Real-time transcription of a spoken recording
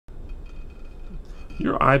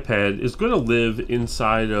Your iPad is going to live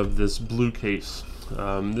inside of this blue case.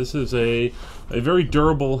 This is a very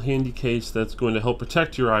durable, handy case that's going to help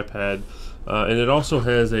protect your iPad, and it also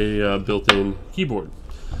has a built-in keyboard.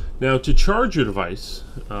 Now, to charge your device,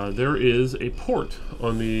 there is a port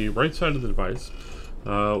on the right side of the device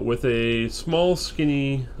with a small,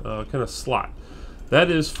 skinny kind of slot. That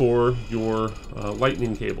is for your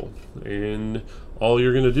lightning cable, and all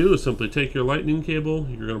you're going to do is simply take your lightning cable,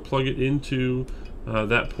 you're going to plug it into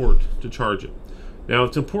that port to charge it. Now,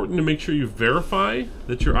 it's important to make sure you verify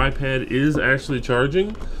that your iPad is actually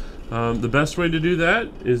charging. The best way to do that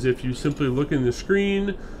is if you simply look in the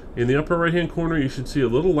screen, in the upper right hand corner, you should see a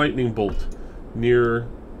little lightning bolt near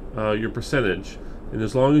your percentage. And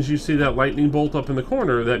as long as you see that lightning bolt up in the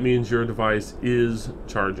corner, that means your device is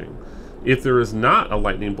charging. If there is not a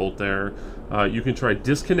lightning bolt there, you can try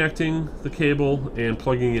disconnecting the cable and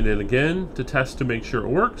plugging it in again to test to make sure it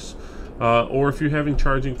works. Or if you're having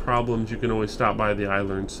charging problems, you can always stop by the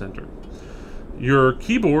iLearn Center. Your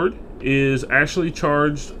keyboard is actually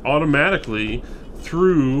charged automatically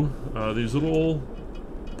through these little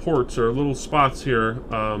ports or little spots here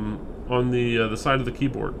on the side of the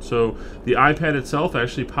keyboard. So the iPad itself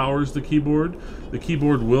actually powers the keyboard. The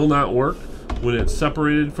keyboard will not work when it's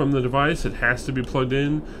separated from the device. It has to be plugged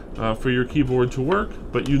in for your keyboard to work,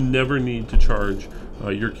 but you never need to charge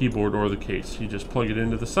your keyboard or the case. You just plug it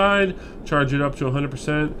into the side, charge it up to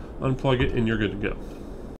 100%, unplug it, and you're good to go.